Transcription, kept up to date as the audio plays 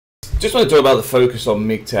Just want to talk about the focus on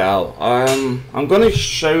MGTOW. I'm going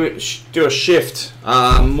to do a shift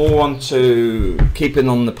more onto keeping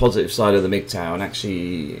on the positive side of the MGTOW and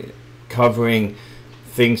actually covering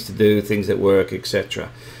things to do, things that work, etc.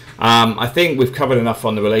 I think we've covered enough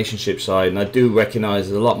on the relationship side, and I do recognise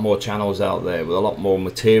there's a lot more channels out there with a lot more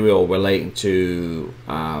material relating to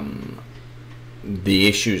the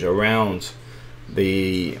issues around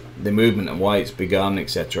the movement and why it's begun,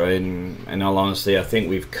 etc. In all honesty, I think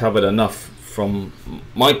we've covered enough from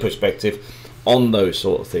my perspective on those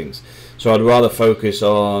sort of things. So I'd rather focus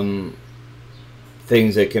on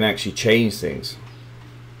things that can actually change things.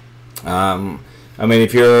 I mean,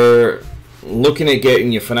 if you're looking at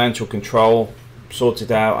getting your financial control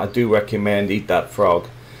sorted out, I do recommend Eat That Frog.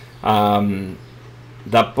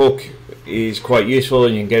 That book is quite useful,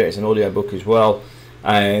 and you can get it as an audio book as well.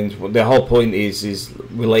 And the whole point is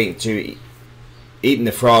related to eating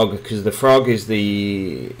the frog, because the frog is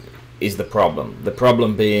the problem. The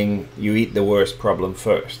problem being you eat the worst problem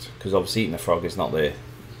first, because obviously eating the frog is not the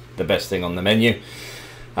best thing on the menu.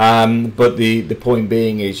 But the point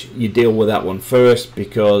being is you deal with that one first,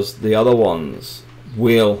 because the other ones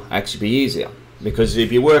will actually be easier. Because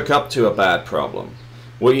if you work up to a bad problem,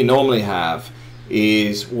 what you normally have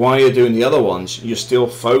is while you're doing the other ones, you're still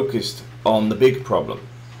focused on the big problem.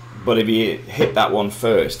 But if you hit that one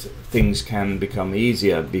first, things can become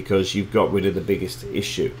easier because you've got rid of the biggest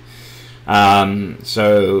issue.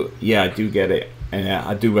 So yeah, I do get it, and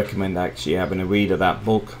I do recommend actually having a read of that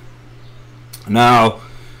book. Now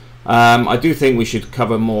I do think we should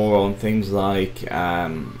cover more on things like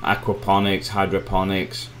aquaponics,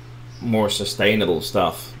 hydroponics, more sustainable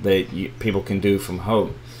stuff that people can do from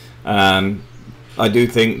home. I do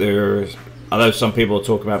think although some people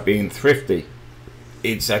talk about being thrifty,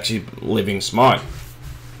 it's actually living smart.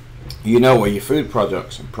 You know where your food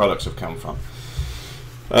products have come from.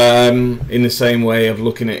 In the same way of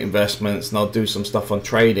looking at investments, and I'll do some stuff on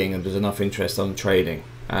trading, and there's enough interest on trading.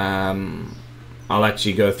 I'll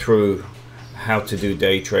actually go through how to do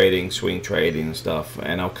day trading, swing trading and stuff,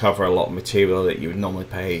 and I'll cover a lot of material that you would normally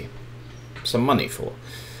pay some money for.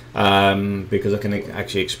 Because I can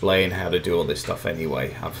actually explain how to do all this stuff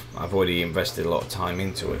anyway. I've already invested a lot of time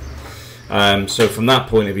into it. So from that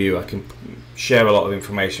point of view, I can share a lot of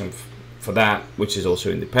information for that, which is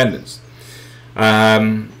also independence.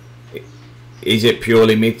 Is it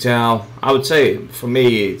purely MGTOW? I would say for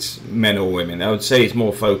me it's men or women. I would say it's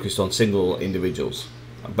more focused on single individuals,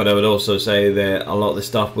 but I would also say that a lot of the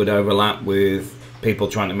stuff would overlap with people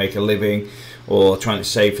trying to make a living or trying to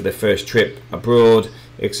save for their first trip abroad,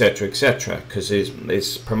 etc., etc., because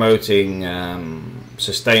it's promoting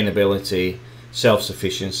sustainability,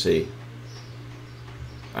 self-sufficiency,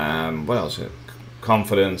 what else?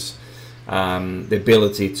 Confidence, the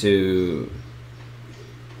ability to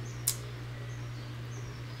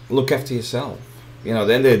look after yourself. You know, at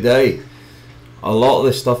the end of the day, a lot of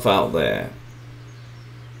the stuff out there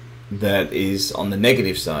that is on the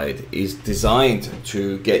negative side is designed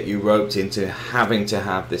to get you roped into having to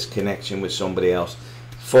have this connection with somebody else,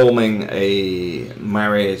 forming a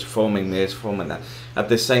marriage, forming this, forming that. At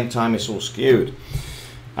the same time, it's all skewed.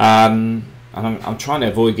 And I'm trying to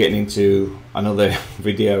avoid getting into another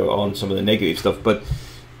video on some of the negative stuff, but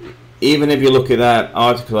even if you look at that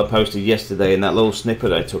article I posted yesterday and that little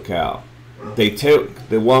snippet I took out, they took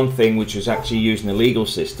the one thing which was actually using the legal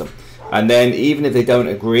system, and then even if they don't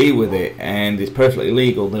agree with it and it's perfectly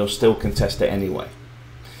legal, they'll still contest it anyway.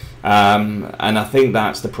 And I think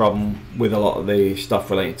that's the problem with a lot of the stuff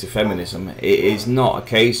related to feminism. It is not a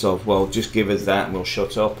case of, well, just give us that and we'll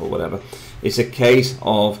shut up or whatever. It's a case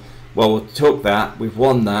of, well, we took that, we've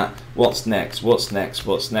won that, what's next, what's next,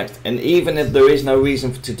 what's next? And even if there is no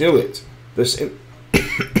reason to do it, there seems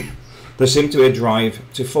to be a drive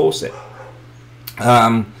to force it.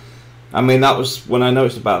 I mean, that was when I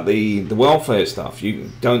noticed about the welfare stuff.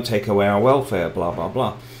 You don't take away our welfare, blah, blah,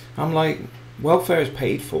 blah. I'm like, welfare is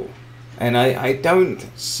paid for. And I don't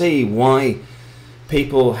see why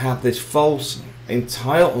people have this false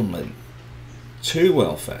entitlement to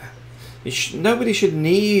welfare. Nobody should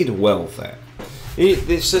need welfare.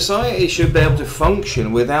 The society should be able to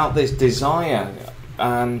function without this desire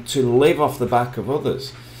to live off the back of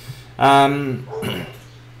others.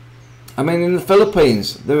 I mean, in the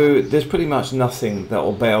Philippines, there's pretty much nothing that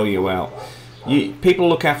will bail you out. People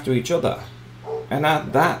look after each other, and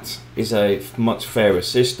that is a much fairer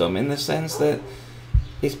system in the sense that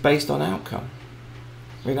it's based on outcome.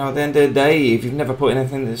 You know, at the end of the day, if you've never put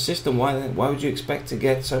anything into the system, why would you expect to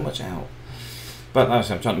get so much out? But like I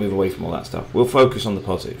said, I'm trying to move away from all that stuff. We'll focus on the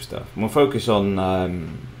positive stuff. We'll focus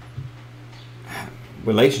on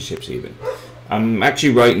relationships even. I'm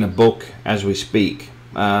actually writing a book as we speak.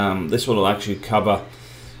 This will actually cover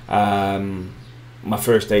my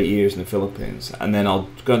first 8 years in the Philippines, and then I'll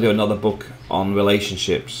go and do another book on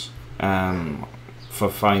relationships for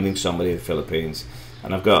finding somebody in the Philippines.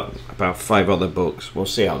 And I've got about 5 other books. We'll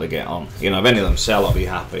see how they get on. You know, if any of them sell, I'll be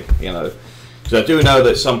happy. You know, because I do know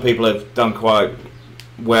that some people have done quite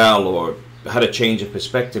well, or had a change of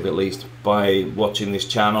perspective at least, by watching this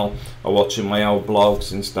channel or watching my old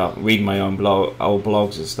blogs and stuff, reading my own old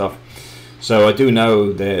blogs and stuff. So I do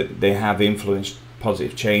know that they have influenced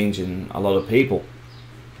positive change in a lot of people.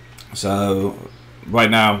 So right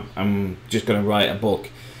now I'm just going to write a book,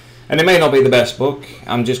 and it may not be the best book.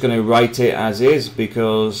 I'm just going to write it as is,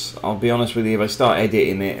 because I'll be honest with you, if I start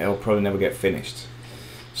editing it, it'll probably never get finished.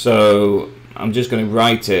 So I'm just going to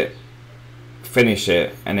write it, finish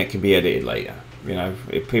it, and it can be edited later. You know,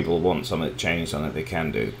 if people want something changed on it, they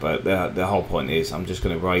can do, but the whole point is I'm just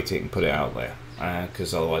going to write it and put it out there,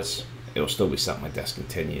 because otherwise it'll still be sat on my desk in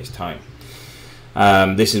 10 years time.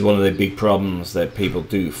 This is one of the big problems that people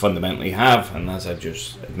do fundamentally have, and as I've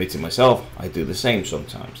just admitted myself, I do the same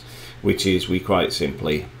sometimes, which is we quite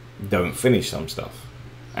simply don't finish some stuff.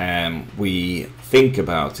 We think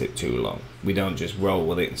about it too long. We don't just roll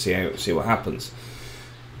with it and see what happens.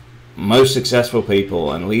 Most successful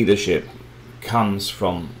people and leadership comes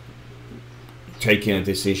from taking a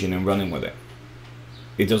decision and running with it.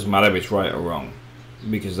 It doesn't matter if it's right or wrong,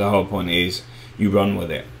 because the whole point is you run with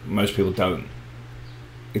it. Most people don't.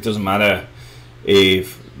 It doesn't matter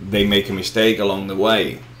if they make a mistake along the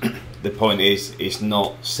way. The point is, it's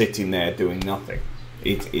not sitting there doing nothing.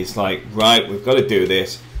 It's like, right, we've got to do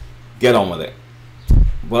this, get on with it.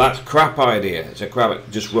 Well, that's a crap idea. It's a crap,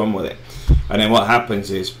 just run with it. And then what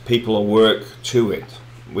happens is people will work to it,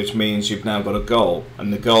 which means you've now got a goal,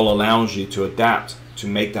 and the goal allows you to adapt to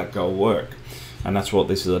make that goal work. And that's what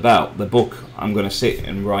this is about. The book I'm going to sit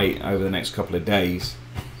and write over the next couple of days.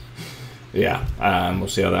 Yeah, we'll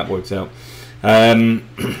see how that works out. But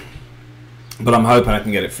I'm hoping I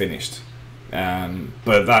can get it finished.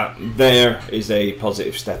 But that there is a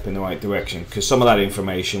positive step in the right direction, because some of that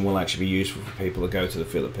information will actually be useful for people to go to the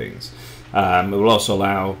Philippines. It will also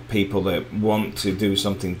allow people that want to do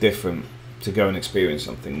something different to go and experience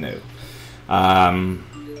something new.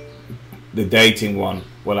 The dating one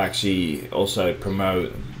will actually also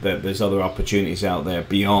promote that there's other opportunities out there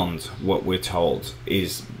beyond what we're told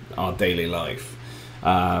is our daily life.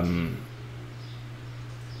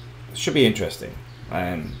 Should be interesting.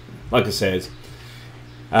 Like I said,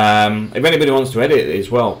 if anybody wants to edit it as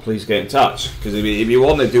well, please get in touch, because if you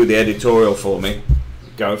want to do the editorial for me,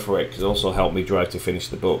 go for it, because it also help me drive to finish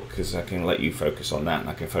the book, because I can let you focus on that and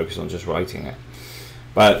I can focus on just writing it.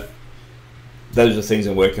 But those are things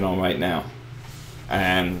I'm working on right now.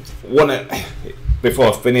 And before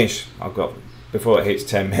I finish, before it hits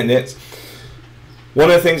 10 minutes, one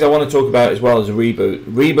of the things I want to talk about as well is a reboot.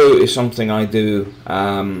 Reboot is something I do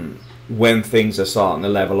when things are starting to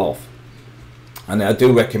level off. And I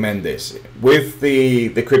do recommend this. With the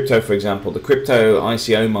crypto, for example, the crypto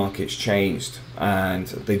ICO market's changed, and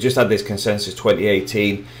they just had this consensus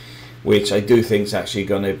 2018, which I do think is actually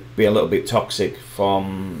going to be a little bit toxic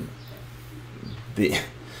from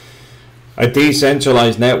a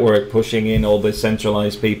decentralized network pushing in all the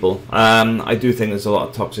centralized people. I do think there's a lot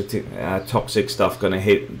of toxic stuff going to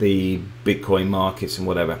hit the Bitcoin markets and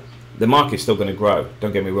whatever. The market's still going to grow,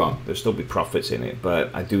 don't get me wrong, there'll still be profits in it, but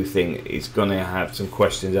I do think it's going to have some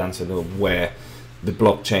questions answered of where the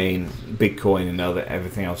blockchain, Bitcoin and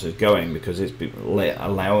everything else is going, because it's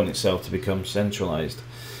allowing itself to become centralized.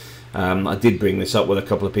 I did bring this up with a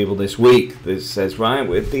couple of people this week that says, right,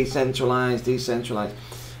 we're decentralized.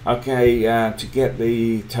 Okay, to get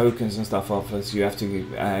the tokens and stuff off us, you have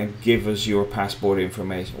to give us your passport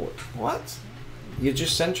information. What? You're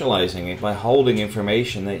just centralizing it by holding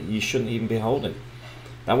information that you shouldn't even be holding.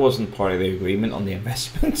 That wasn't part of the agreement on the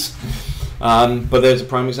investments. But there's a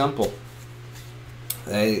prime example.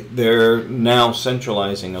 They're now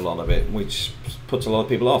centralizing a lot of it, which puts a lot of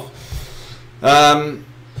people off.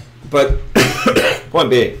 But point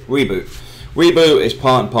being, reboot. Reboot is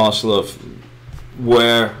part and parcel of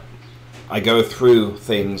where I go through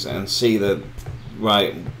things and see that,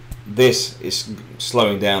 right, this is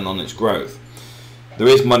slowing down on its growth. There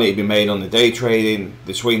is money to be made on the day trading,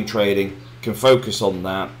 the swing trading, can focus on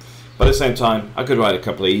that. But at the same time, I could write a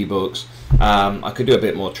couple of ebooks, I could do a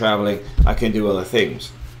bit more traveling, I can do other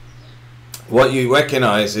things. What you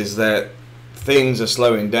recognize is that things are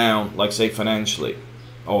slowing down, like say financially,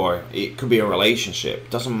 or it could be a relationship,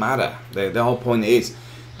 doesn't matter. The whole point is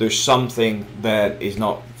there's something that is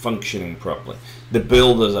not functioning properly. The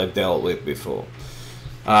builders I've dealt with before,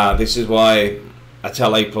 This is why I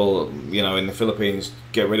tell April, you know, in the Philippines,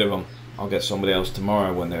 get rid of them. I'll get somebody else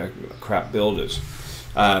tomorrow when they're crap builders.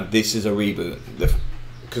 This is a reboot.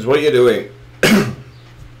 Because what you're doing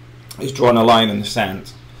is drawing a line in the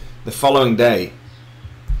sand. The following day,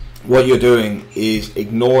 what you're doing is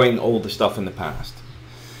ignoring all the stuff in the past.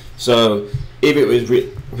 So if it was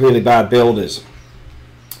really bad builders,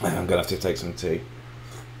 I'm gonna have to take some tea.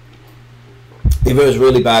 If it was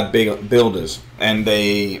really bad big builders and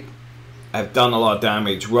they have done a lot of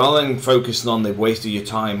damage, rather than focusing on they've wasted your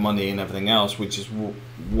time, money and everything else, which is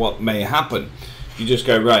what may happen, you just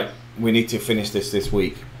go, right, we need to finish this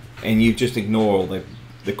week, and you just ignore all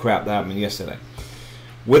the crap that happened yesterday.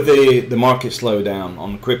 With the market slowdown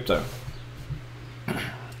on crypto,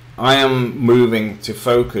 I am moving to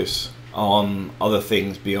focus on other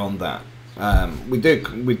things beyond that.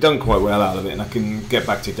 We've done quite well out of it, and I can get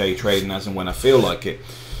back to day trading as and when I feel like it.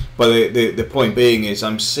 But the point being is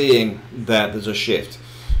I'm seeing that there's a shift.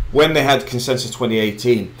 When they had Consensus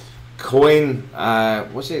 2018, Coin,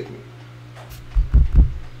 was it?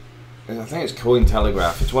 I think it's Coin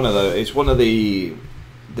Telegraph. It's one of the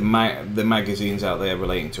magazines out there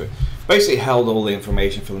relating to it. Basically held all the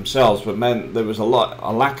information for themselves, but meant there was a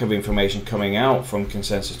lack of information coming out from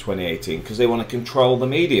Consensus 2018 because they want to control the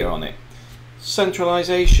media on it.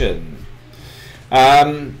 Centralization.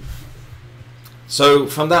 So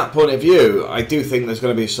from that point of view, I do think there's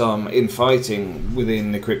going to be some infighting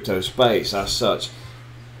within the crypto space as such.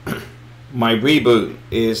 My reboot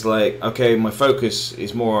is like, okay, my focus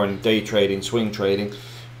is more on day trading, swing trading,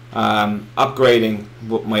 upgrading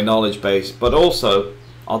my knowledge base, but also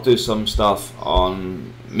I'll do some stuff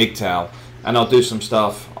on MGTOW, and I'll do some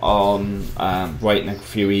stuff on writing a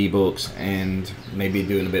few ebooks and maybe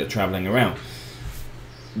doing a bit of traveling around.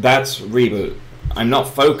 That's reboot. I'm not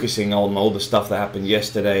focusing on all the stuff that happened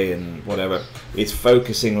yesterday and whatever. It's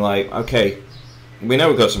focusing like, okay, we know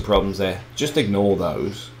we've got some problems there. Just ignore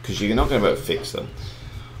those because you're not going to be able to fix them.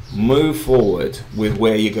 Move forward with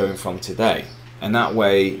where you're going from today. And that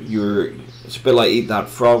way, it's a bit like eat that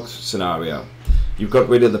frog scenario. You've got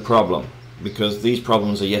rid of the problem because these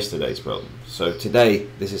problems are yesterday's problems. So today,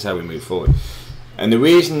 this is how we move forward. And the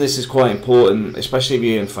reason this is quite important, especially if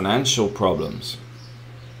you're in financial problems,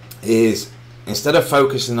 is instead of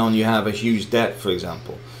focusing on you have a huge debt, for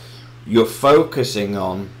example, you're focusing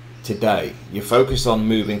on today. You're focused on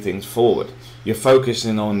moving things forward. You're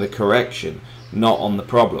focusing on the correction, not on the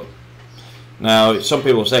problem. Now, some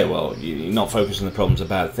people say, well, you're not focusing on the problem's a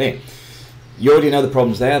bad thing. You already know the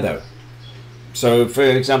problem's there, though. So, for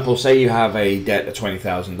example, say you have a debt of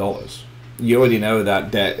 $20,000. You already know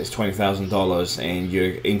that debt is $20,000, and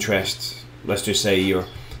your interest, let's just say your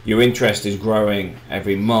interest is growing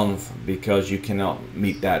every month because you cannot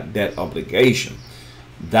meet that debt obligation.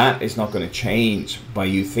 That is not going to change by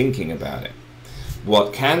you thinking about it.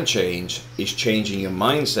 What can change is changing your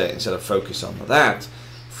mindset. Instead of focus on that,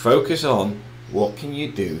 focus on what can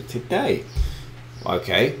you do today.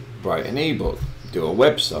 Okay, write an ebook, do a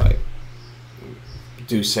website,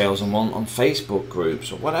 do sales on Facebook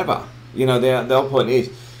groups or whatever. You know, the whole point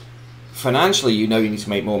is financially you know you need to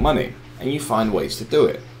make more money, and you find ways to do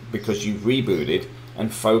it because you've rebooted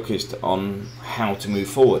and focused on how to move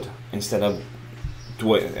forward instead of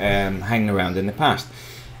hanging around in the past.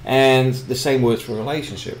 And the same works for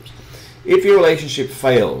relationships. If your relationship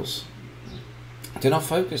fails, do not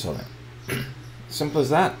focus on it. Simple as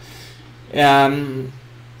that.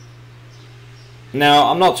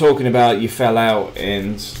 Now, I'm not talking about you fell out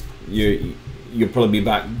and you'll probably be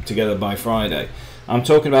back together by Friday. I'm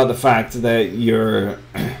talking about the fact that you're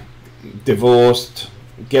divorced,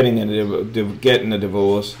 getting a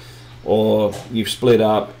divorce, or you've split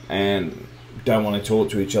up and don't want to talk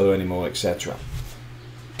to each other anymore, etc.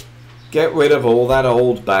 Get rid of all that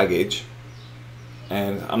old baggage.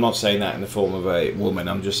 And I'm not saying that in the form of a woman.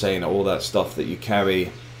 I'm just saying all that stuff that you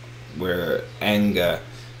carry, where anger,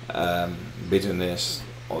 bitterness,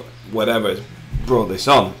 or whatever has brought this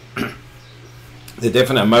on, the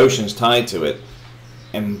different emotions tied to it,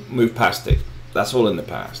 and move past it. That's all in the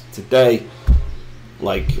past. Today,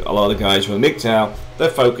 like a lot of guys with MGTOW, they're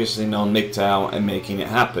focusing on MGTOW and making it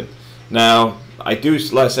happen. Now, like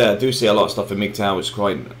I said, I do see a lot of stuff in MGTOW which is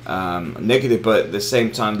quite negative, but at the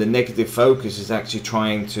same time, the negative focus is actually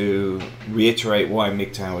trying to reiterate why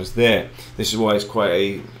MGTOW is there. This is why it's quite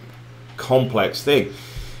a complex thing,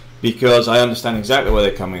 because I understand exactly where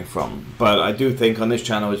they're coming from. But I do think on this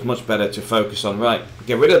channel it's much better to focus on, right,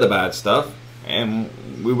 get rid of the bad stuff, and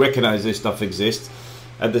we recognize this stuff exists.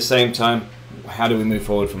 At the same time, how do we move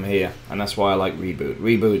forward from here? And that's why I like Reboot.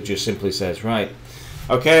 Reboot just simply says, right,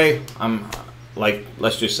 okay, like,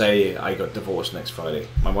 let's just say I got divorced next Friday.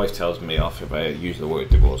 My wife tells me off if I use the word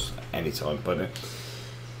divorce anytime, but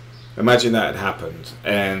imagine that had happened,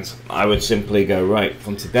 and I would simply go, right,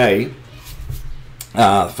 from today,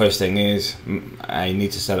 first thing is I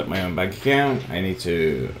need to set up my own bank account. I need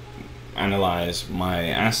to analyze my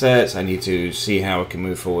assets. I need to see how I can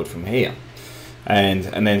move forward from here, and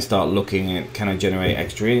then start looking at, can I generate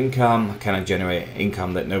extra income? Can I generate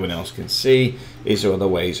income that no one else can see? Is there other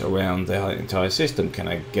ways around the entire system? Can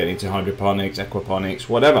I get into hydroponics, aquaponics,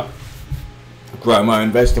 whatever? Grow my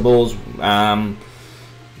own vegetables,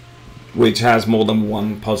 which has more than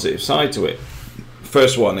one positive side to it.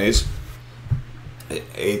 First one is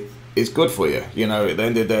it's good for you. You know, at the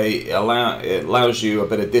end of the day, it allows you a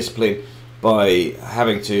bit of discipline by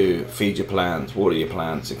having to feed your plants, water your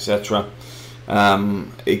plants, etc.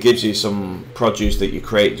 It gives you some produce that you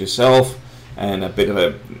create yourself, and a bit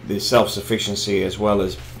of the self-sufficiency, as well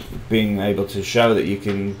as being able to show that you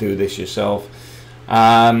can do this yourself.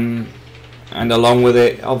 And along with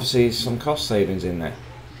it, obviously, some cost savings in there.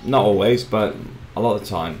 Not always, but a lot of the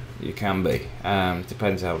time you can be.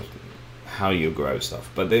 Depends how you grow stuff,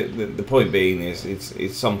 but the point being is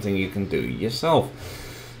it's something you can do yourself,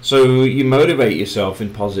 so you motivate yourself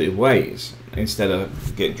in positive ways instead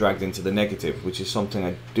of get dragged into the negative, which is something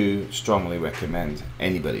I do strongly recommend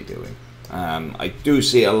anybody doing. I do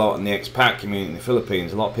see it a lot in the expat community in the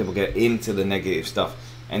Philippines. A lot of people get into the negative stuff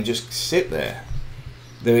and just sit there.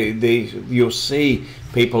 You'll see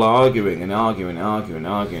people arguing and arguing and arguing and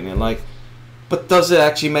arguing, and like, but does it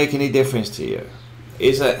actually make any difference to you?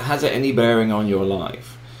 Has it any bearing on your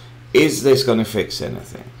life? Is this going to fix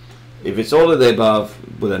anything? If it's all of the above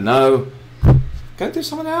with a no, go do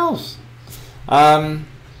something else.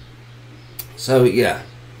 So yeah,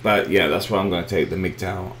 but yeah, that's why I'm going to take the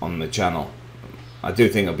MGTOW on the channel. I do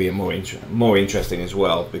think it'll be more interesting as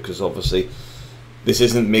well, because obviously this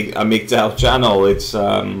isn't a MGTOW channel. It's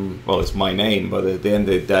well, it's my name, but at the end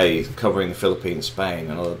of the day, it's covering the Philippines, Spain,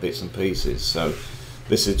 and other bits and pieces. So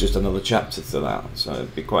this is just another chapter to that, so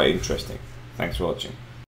it'd be quite interesting. Thanks for watching.